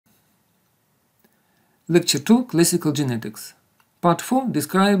Lecture 2 Classical Genetics. Part 4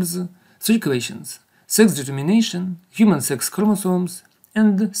 describes 3 questions: sex determination, human sex chromosomes,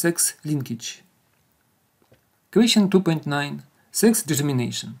 and sex linkage. Question 2.9 Sex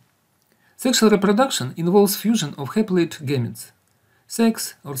determination. Sexual reproduction involves fusion of haploid gametes.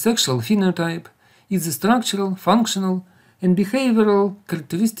 Sex, or sexual phenotype, is the structural, functional, and behavioral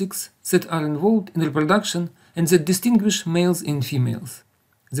characteristics that are involved in reproduction and that distinguish males and females.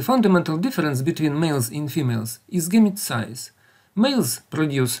 The fundamental difference between males and females is gamete size. Males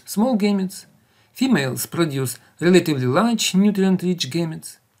produce small gametes, females produce relatively large nutrient-rich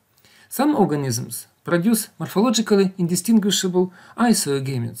gametes. Some organisms produce morphologically indistinguishable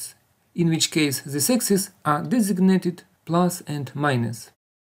isogametes, in which case the sexes are designated plus and minus.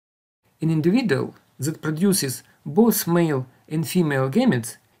 An individual that produces both male and female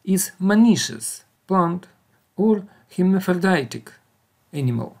gametes is monoecious plant or hermaphroditic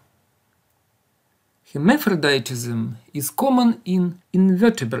animal. Hermaphroditism is common in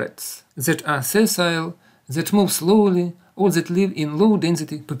invertebrates that are sessile, that move slowly, or that live in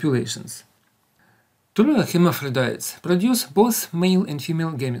low-density populations. True hermaphrodites produce both male and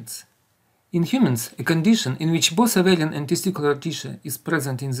female gametes. In humans, a condition in which both ovarian and testicular tissue is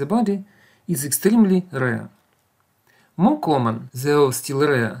present in the body is extremely rare. More common, though still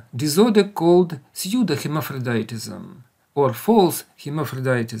rare, disorder called pseudohermaphroditism or false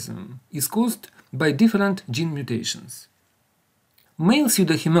hermaphroditism is caused by different gene mutations. Male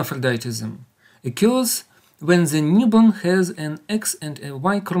pseudohermaphroditism occurs when the newborn has an X and a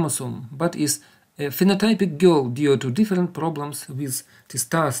Y chromosome but is a phenotypic girl due to different problems with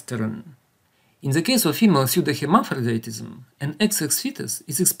testosterone. In the case of female pseudohermaphroditism, an XX fetus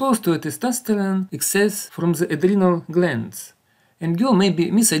is exposed to a testosterone excess from the adrenal glands, and girl may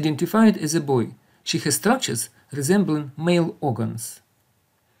be misidentified as a boy. She has structures resembling male organs.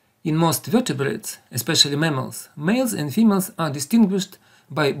 In most vertebrates, especially mammals, males and females are distinguished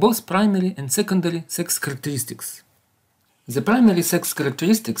by both primary and secondary sex characteristics. The primary sex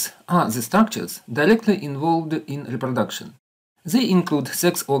characteristics are the structures directly involved in reproduction. They include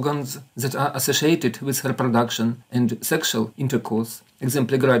sex organs that are associated with reproduction and sexual intercourse,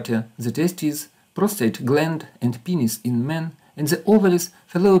 exempli gratia the testes, prostate gland and penis in men, and the ovaries,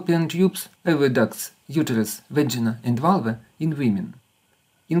 fallopian tubes, oviducts, uterus, vagina, and vulva in women.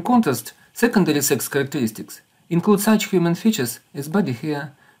 In contrast, secondary sex characteristics include such human features as body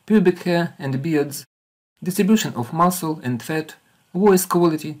hair, pubic hair and beards, distribution of muscle and fat, voice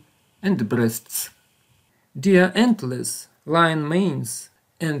quality, and breasts. Deer antlers, lion manes,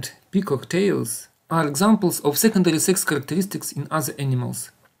 and peacock tails are examples of secondary sex characteristics in other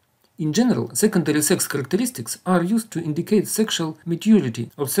animals. In general, secondary sex characteristics are used to indicate sexual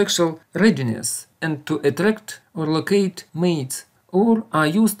maturity or sexual readiness and to attract or locate mates, or are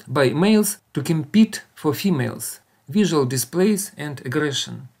used by males to compete for females, visual displays and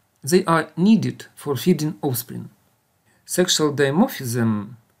aggression. They are needed for feeding offspring. Sexual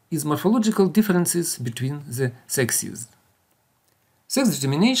dimorphism is morphological differences between the sexes. Sex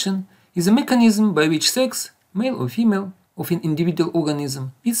determination is a mechanism by which sex, male or female, of an individual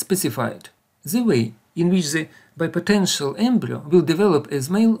organism is specified, the way in which the bipotential embryo will develop as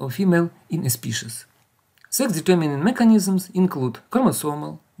male or female in a species. Sex-determining mechanisms include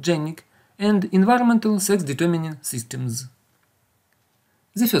chromosomal, genic, and environmental sex-determining systems.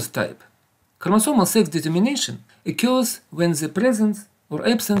 The first type. Chromosomal sex determination occurs when the presence or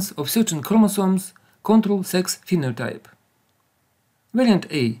absence of certain chromosomes control sex phenotype.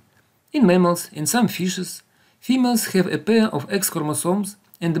 Variant A. In mammals and some fishes, females have a pair of X chromosomes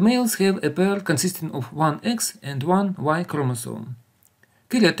and males have a pair consisting of one X and one Y chromosome.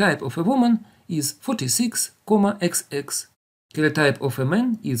 Karyotype of a woman is 46,XX. Karyotype of a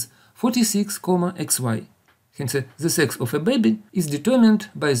man is 46,XY. Hence, the sex of a baby is determined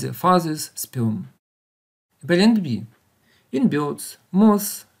by the father's sperm. Variant B. In birds,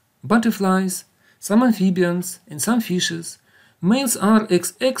 moths, butterflies, some amphibians, and some fishes, males are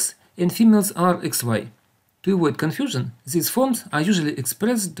XX and females are XY. To avoid confusion, these forms are usually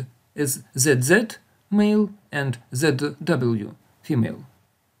expressed as ZZ, male, and ZW, female.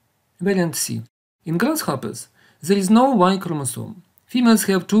 Variant C. In grasshoppers, there is no Y chromosome. Females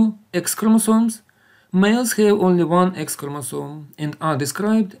have two X chromosomes, males have only one X chromosome and are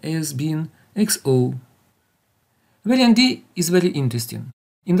described as being XO. Variant D is very interesting.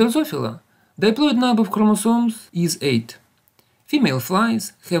 In Drosophila, the diploid number of chromosomes is 8. Female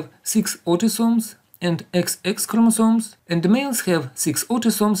flies have 6 autosomes and XX chromosomes, and the males have 6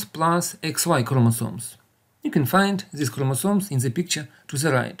 autosomes plus XY chromosomes. You can find these chromosomes in the picture to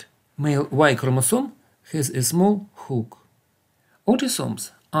the right. Male Y chromosome has a small hook.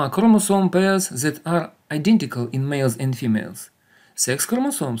 Autosomes are chromosome pairs that are identical in males and females. Sex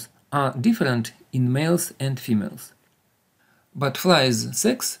chromosomes are different in males and females. But fly's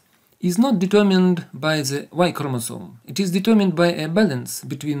sex is not determined by the Y chromosome. It is determined by a balance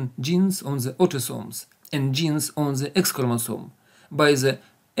between genes on the autosomes and genes on the X chromosome, by the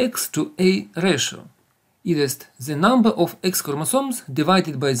X to A ratio, i.e. the number of X chromosomes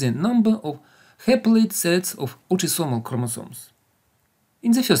divided by the number of haploid sets of autosomal chromosomes.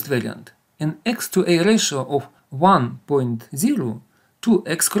 In the first variant, an X to A ratio of 1.0, 2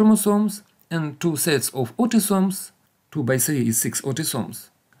 X chromosomes and 2 sets of autosomes, 2 by 3 is 6 autosomes,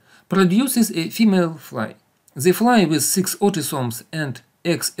 produces a female fly. The fly with 6 autosomes and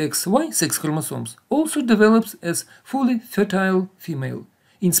XXY sex chromosomes also develops as fully fertile female,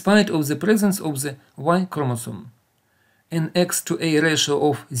 in spite of the presence of the Y chromosome. An X to A ratio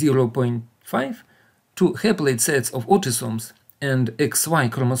of 0.5, 2 haploid sets of autosomes and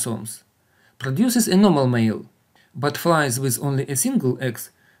XY chromosomes, produces a normal male, but flies with only a single X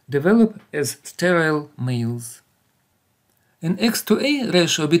develop as sterile males. An X to A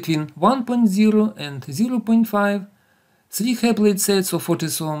ratio between 1.0 and 0.5, 3 haploid sets of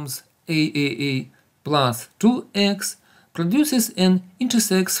autosomes AAA plus 2X produces an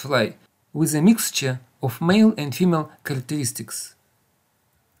intersex fly with a mixture of male and female characteristics.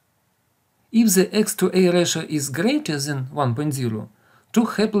 If the X to A ratio is greater than 1.0, 2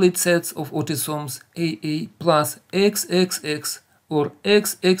 haploid sets of autosomes AA plus XXX or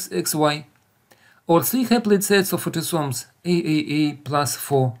XXXY, or 3 haploid sets of autosomes AAA plus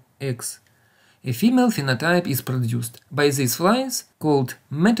 4X. A female phenotype is produced. By these flies, called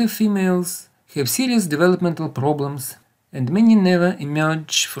metafemales, have serious developmental problems, and many never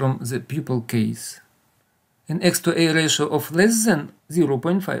emerge from the pupal case. An X to A ratio of less than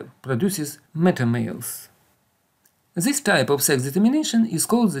 0.5 produces metamales. This type of sex determination is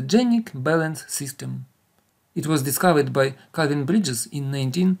called the genic balance system. It was discovered by Calvin Bridges in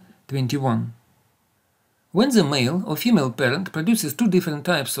 1921. When the male or female parent produces two different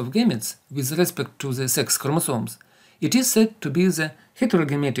types of gametes with respect to the sex chromosomes, it is said to be the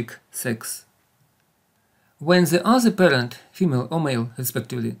heterogametic sex. When the other parent, female or male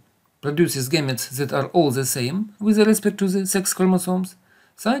respectively, produces gametes that are all the same with respect to the sex chromosomes,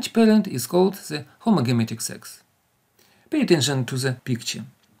 such parent is called the homogametic sex. Pay attention to the picture.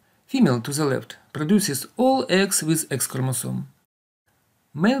 Female to the left produces all eggs with X chromosome.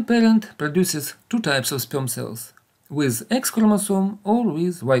 Male parent produces two types of sperm cells, with X chromosome or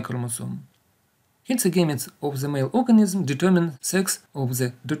with Y chromosome. Hence the gametes of the male organism determine sex of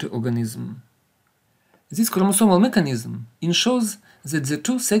the daughter organism. This chromosomal mechanism ensures that the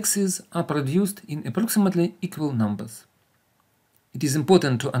two sexes are produced in approximately equal numbers. It is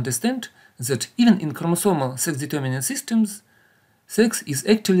important to understand that even in chromosomal sex-determinant systems, sex is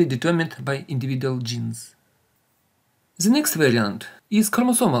actually determined by individual genes. The next variant is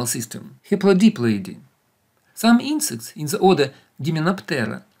chromosomal system, haplodiploidy. Some insects in the order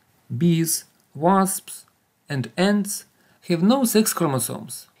Hymenoptera, bees, wasps, and ants have no sex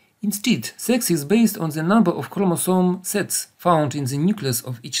chromosomes. Instead, sex is based on the number of chromosome sets found in the nucleus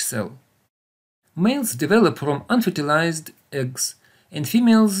of each cell. Males develop from unfertilized eggs, and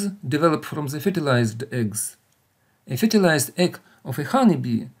females develop from the fertilized eggs. A fertilized egg of a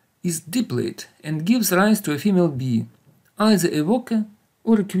honeybee is diploid and gives rise to a female bee, either a worker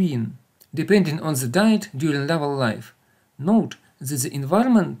or a queen, depending on the diet during larval life. Note that the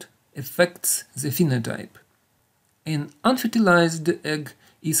environment affects the phenotype. An unfertilized egg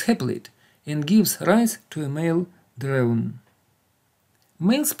is haploid and gives rise to a male drone.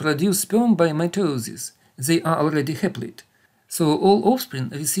 Males produce sperm by mitosis. They are already haploid, so all offspring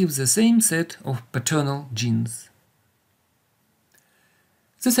receive the same set of paternal genes.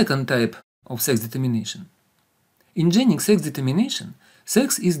 The second type of sex determination. In genic sex determination,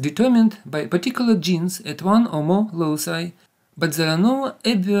 sex is determined by particular genes at one or more loci, but there are no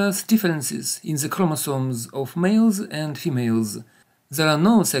obvious differences in the chromosomes of males and females. There are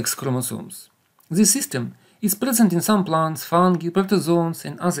no sex chromosomes. This system is present in some plants, fungi, protozoans,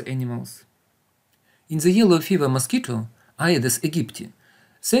 and other animals. In the yellow fever mosquito, Aedes aegypti,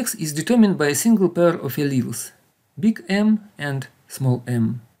 sex is determined by a single pair of alleles, big M and small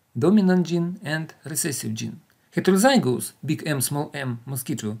m, dominant gene and recessive gene. Heterozygous big M small m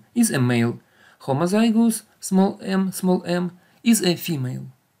mosquito is a male, homozygous small m is a female.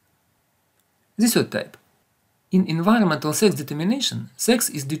 The third type. In environmental sex determination, sex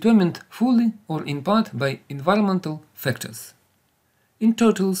is determined fully or in part by environmental factors. In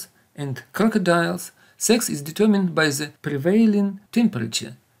turtles and crocodiles, sex is determined by the prevailing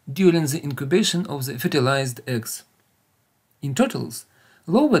temperature during the incubation of the fertilized eggs. In turtles,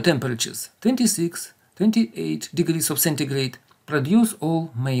 lower temperatures, 26, 28 degrees of centigrade produce all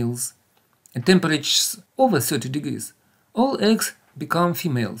males. At temperatures over 30 degrees, all eggs become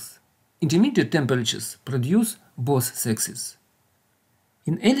females. Intermediate temperatures produce both sexes.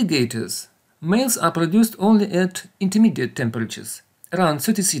 In alligators, males are produced only at intermediate temperatures, around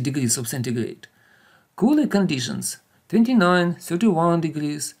 33 degrees of centigrade. Cooler conditions, 29-31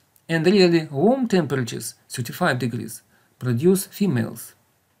 degrees, and really warm temperatures, 35 degrees, produce females.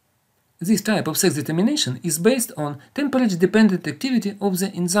 This type of sex determination is based on temperature-dependent activity of the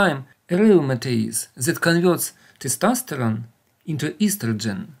enzyme aromatase that converts testosterone into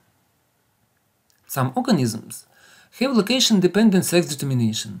estrogen. Some organisms have location-dependent sex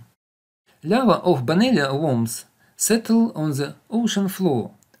determination. Larvae of Bonellia worms settle on the ocean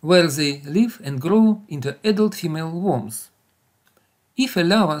floor, where they live and grow into adult female worms. If a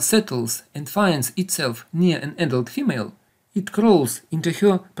larva settles and finds itself near an adult female, it crawls into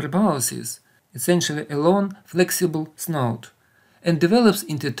her proboscis, essentially a long, flexible snout, and develops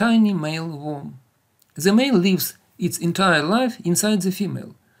into a tiny male worm. The male lives its entire life inside the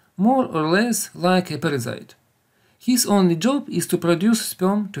female, more or less like a parasite. His only job is to produce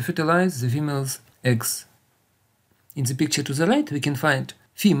sperm to fertilize the female's eggs. In the picture to the right, we can find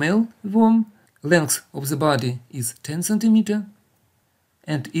female worm, length of the body is 10 cm,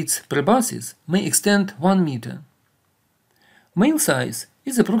 and its proboscis may extend 1 meter. Male size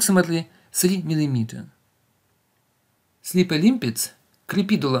is approximately 3 mm. Sleeper-limpets,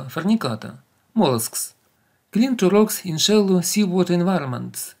 Crepidula fornicata, mollusks, cling to rocks in shallow seawater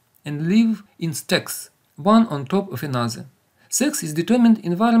environments and live in stacks, one on top of another. Sex is determined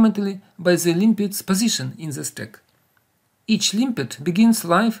environmentally by the limpet's position in the stack. Each limpet begins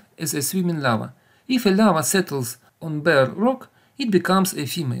life as a swimming larva. If a larva settles on bare rock, it becomes a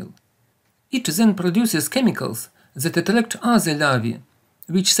female. It then produces chemicals that attract other larvae,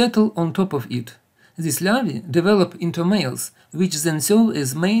 which settle on top of it. These larvae develop into males, which then serve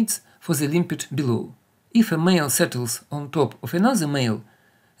as mates for the limpet below. If a male settles on top of another male,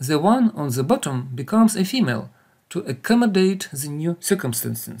 the one on the bottom becomes a female to accommodate the new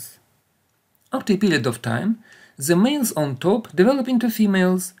circumstances. After a period of time, the males on top develop into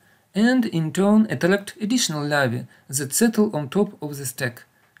females and in turn attract additional larvae that settle on top of the stack,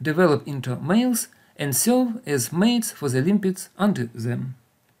 develop into males, and serve as mates for the limpets under them.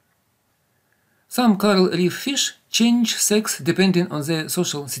 Some coral reef fish change sex depending on their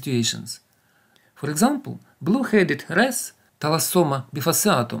social situations. For example, blue-headed wrasse, Thalassoma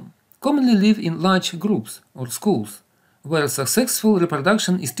bifasciatum, commonly live in large groups or schools, where successful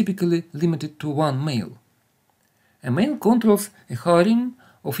reproduction is typically limited to one male. A male controls a harem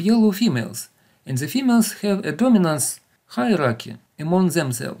of yellow females, and the females have a dominance hierarchy among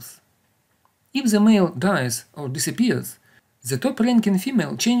themselves. If the male dies or disappears, the top-ranking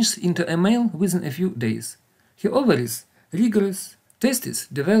female changes into a male within a few days. Her ovaries regress, testes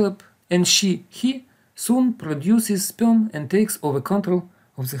develop, and he soon produces sperm and takes over control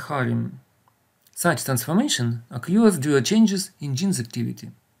of the harem. Such transformation occurs due to changes in genes activity.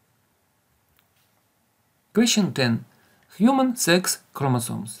 Question 10. Human sex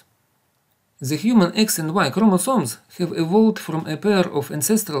chromosomes. The human X and Y chromosomes have evolved from a pair of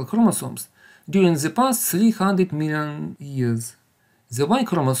ancestral chromosomes during the past 300 million years. The Y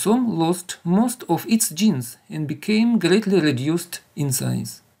chromosome lost most of its genes and became greatly reduced in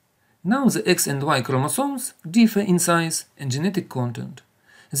size. Now the X and Y chromosomes differ in size and genetic content.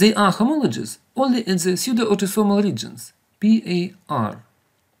 They are homologous only at the pseudoautosomal regions, PAR.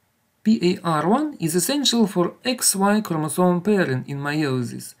 PAR1 is essential for XY chromosome pairing in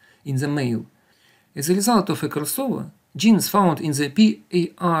meiosis in the male. As a result of a crossover, genes found in the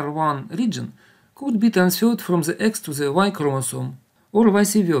PAR1 region could be transferred from the X to the Y chromosome, or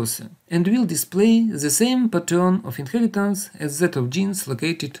vice versa, and will display the same pattern of inheritance as that of genes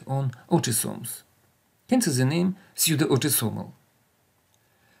located on autosomes. Hence the name pseudoautosomal.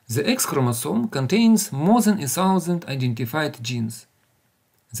 The X chromosome contains more than 1,000 identified genes.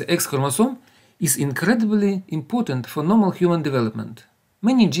 The X chromosome is incredibly important for normal human development.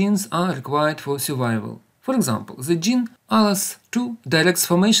 Many genes are required for survival. For example, the gene ALAS2 directs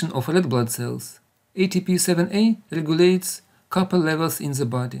formation of red blood cells. ATP7A regulates copper levels in the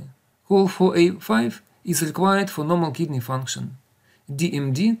body. COL4A5 is required for normal kidney function.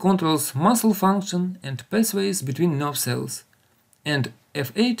 DMD controls muscle function and pathways between nerve cells. And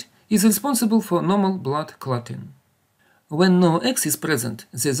F8 is responsible for normal blood clotting. When no X is present,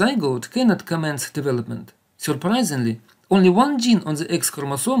 the zygote cannot commence development. Surprisingly, only one gene on the X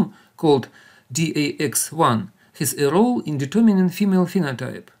chromosome, called DAX1, has a role in determining female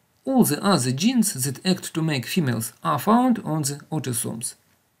phenotype. All the other genes that act to make females are found on the autosomes.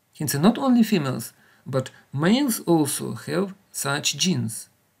 Hence, not only females, but males also have such genes.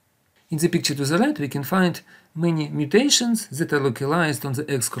 In the picture to the right, we can find many mutations that are localized on the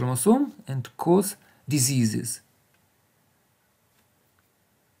X chromosome and cause diseases.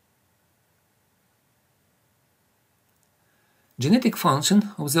 Genetic function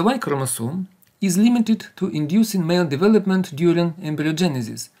of the Y chromosome is limited to inducing male development during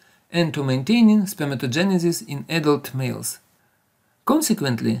embryogenesis and to maintaining spermatogenesis in adult males.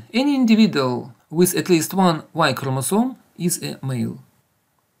 Consequently, any individual with at least one Y chromosome is a male.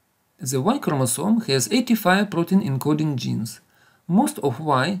 The Y chromosome has 85 protein-encoding genes. Most of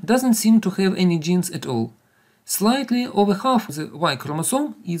Y doesn't seem to have any genes at all. Slightly over half of the Y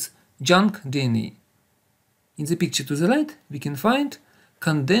chromosome is junk DNA. In the picture to the right, we can find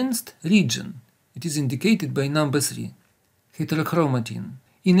condensed region. It is indicated by number 3, heterochromatin,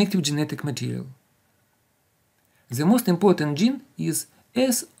 inactive genetic material. The most important gene is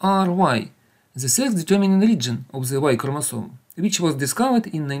SRY, the sex-determining region of the Y chromosome, which was discovered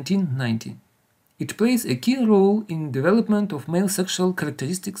in 1990. It plays a key role in development of male sexual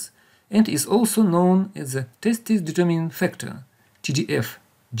characteristics and is also known as the testis-determining factor, TDF,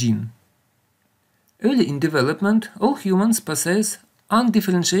 gene. Early in development, all humans possess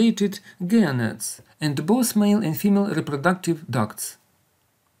undifferentiated gonads and both male and female reproductive ducts.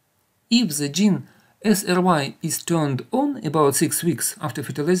 If the gene SRY is turned on about 6 weeks after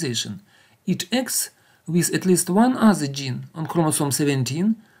fertilization, it acts with at least one other gene on chromosome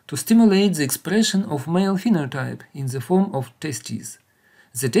 17 to stimulate the expression of male phenotype in the form of testes.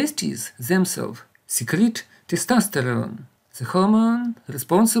 The testes themselves secrete testosterone, the hormone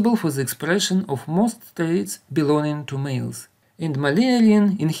responsible for the expression of most traits belonging to males, and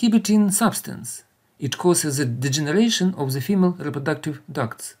Müllerian inhibiting substance. It causes the degeneration of the female reproductive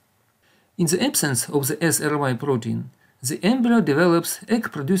ducts. In the absence of the SRY protein, the embryo develops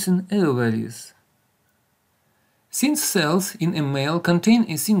egg-producing ovaries. Since cells in a male contain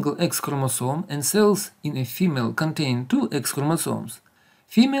a single X chromosome and cells in a female contain 2 X chromosomes,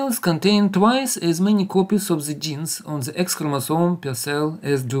 females contain twice as many copies of the genes on the X chromosome per cell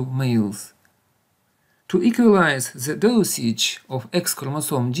as do males. To equalize the dosage of X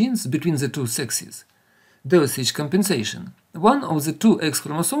chromosome genes between the two sexes, dosage compensation, one of the 2 X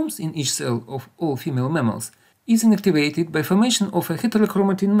chromosomes in each cell of all female mammals is inactivated by formation of a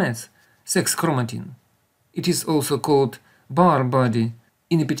heterochromatin mass, sex chromatin. It is also called bar body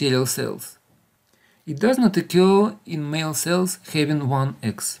in epithelial cells. It does not occur in male cells having one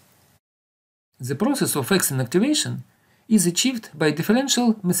X. The process of X inactivation is achieved by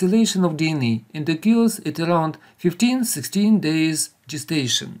differential methylation of DNA and occurs at around 15-16 days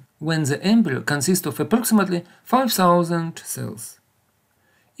gestation, when the embryo consists of approximately 5,000 cells.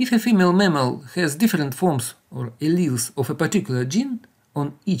 If a female mammal has different forms or alleles of a particular gene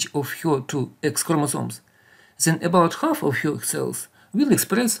on each of her 2 X chromosomes, then about half of her cells will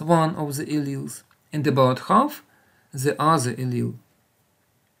express one of the alleles, and about half the other allele.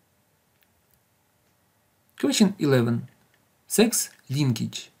 Question 11. Sex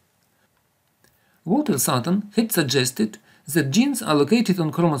linkage. Walter Sutton had suggested that genes are located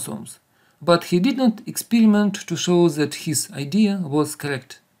on chromosomes, but he did not experiment to show that his idea was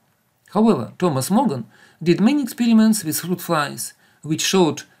correct. However, Thomas Morgan did many experiments with fruit flies, which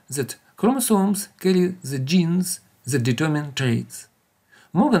showed that chromosomes carry the genes that determine traits.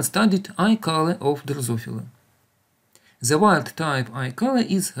 Morgan studied eye color of Drosophila. The wild type eye color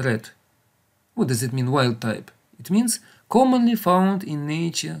is red. What does it mean, wild type? It means commonly found in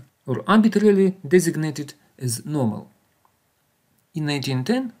nature or arbitrarily designated as normal. In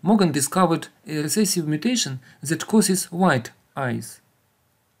 1910, Morgan discovered a recessive mutation that causes white eyes.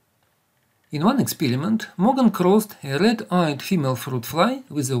 In one experiment, Morgan crossed a red-eyed female fruit fly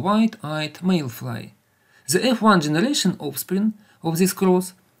with a white-eyed male fly. The F1 generation offspring of this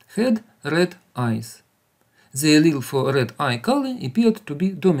cross had red eyes. The allele for red eye color appeared to be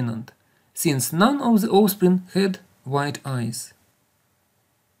dominant, since none of the offspring had white eyes.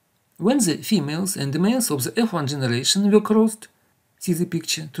 When the females and the males of the F1 generation were crossed, see the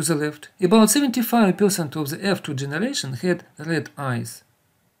picture to the left, about 75% of the F2 generation had red eyes.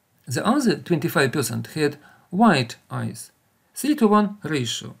 The other 25% had white eyes, 3:1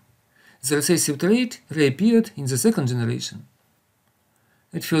 ratio. The recessive trait reappeared in the second generation.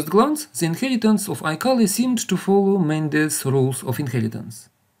 At first glance, the inheritance of eye color seemed to follow Mendel's rules of inheritance.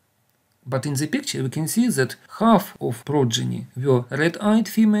 But in the picture we can see that half of progeny were red-eyed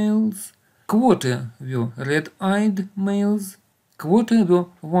females, quarter were red-eyed males, quarter were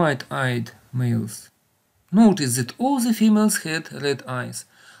white-eyed males. Notice that all the females had red eyes,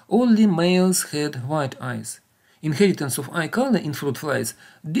 only males had white eyes. Inheritance of eye color in fruit flies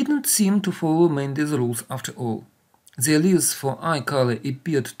didn't seem to follow Mendel's rules after all. The alleles for eye color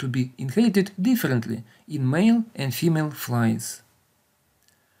appeared to be inherited differently in male and female flies.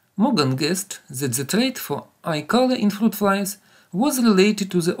 Morgan guessed that the trait for eye color in fruit flies was related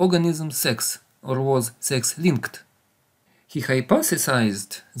to the organism's sex, or was sex-linked. He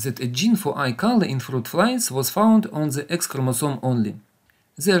hypothesized that a gene for eye color in fruit flies was found on the X chromosome only.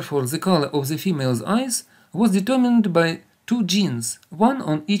 Therefore, the color of the female's eyes was determined by two genes, one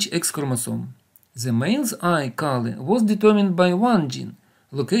on each X chromosome. The male's eye color was determined by one gene,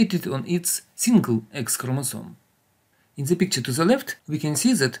 located on its single X chromosome. In the picture to the left, we can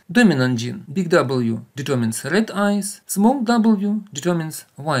see that dominant gene, big W, determines red eyes, small w determines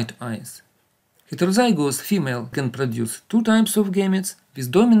white eyes. Heterozygous female can produce two types of gametes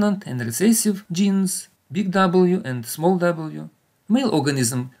with dominant and recessive genes, big W and small w. Male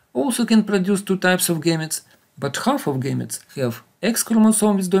organism also can produce two types of gametes, but half of gametes have X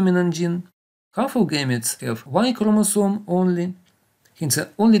chromosome with dominant gene, half of gametes have Y chromosome only. Hence,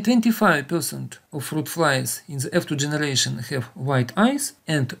 only 25% of fruit flies in the F2 generation have white eyes,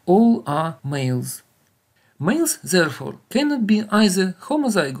 and all are males. Males, therefore, cannot be either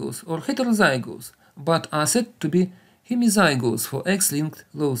homozygous or heterozygous, but are said to be hemizygous for X-linked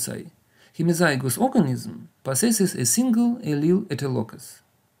loci. Hemizygous organism possesses a single allele at a locus.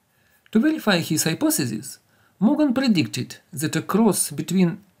 To verify his hypothesis, Morgan predicted that a cross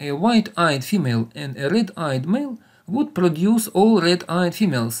between a white-eyed female and a red-eyed male would produce all red-eyed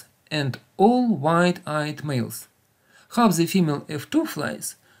females and all white-eyed males. Half the female F2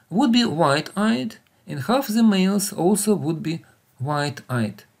 flies would be white-eyed, and half the males also would be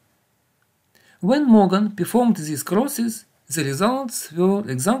white-eyed. When Morgan performed these crosses, the results were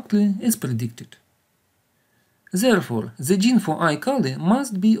exactly as predicted. Therefore, the gene for eye color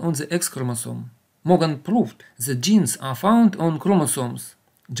must be on the X chromosome. Morgan proved that genes are found on chromosomes,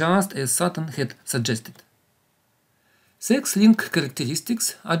 just as Sutton had suggested. Sex-linked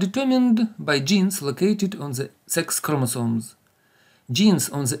characteristics are determined by genes located on the sex chromosomes. Genes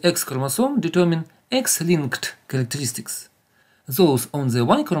on the X chromosome determine X-linked characteristics. Those on the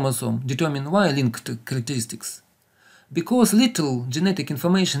Y chromosome determine Y-linked characteristics. Because little genetic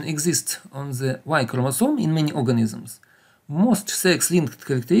information exists on the Y chromosome in many organisms, most sex-linked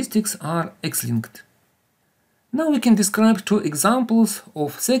characteristics are X-linked. Now we can describe two examples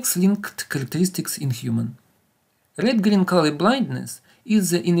of sex-linked characteristics in human. Red-green color blindness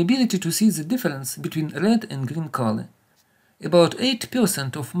is the inability to see the difference between red and green color. About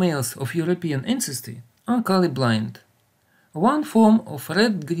 8% of males of European ancestry are colorblind. One form of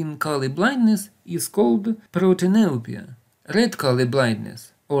red-green color blindness is called proteneupia, red color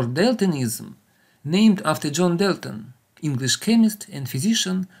blindness, or daltonism, named after John Dalton, English chemist and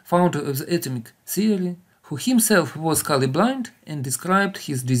physician, founder of the atomic theory, who himself was colorblind and described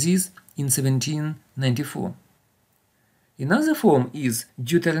his disease in 1794. Another form is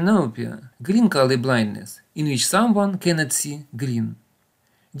deuteranopia, green color blindness, in which someone cannot see green.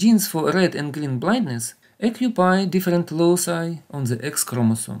 Genes for red and green blindness occupy different loci on the X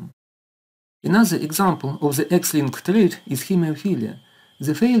chromosome. Another example of the X-linked trait is hemophilia,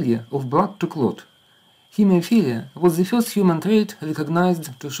 the failure of blood to clot. Hemophilia was the first human trait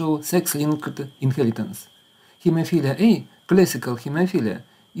recognized to show sex-linked inheritance. Hemophilia A, classical hemophilia,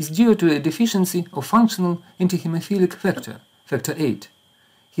 is due to a deficiency of functional antihemophilic factor, factor VIII.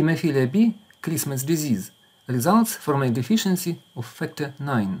 Hemophilia B, Christmas disease, results from a deficiency of factor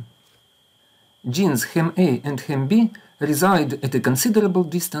IX. Genes HEM-A and HEM-B reside at a considerable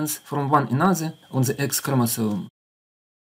distance from one another on the X chromosome.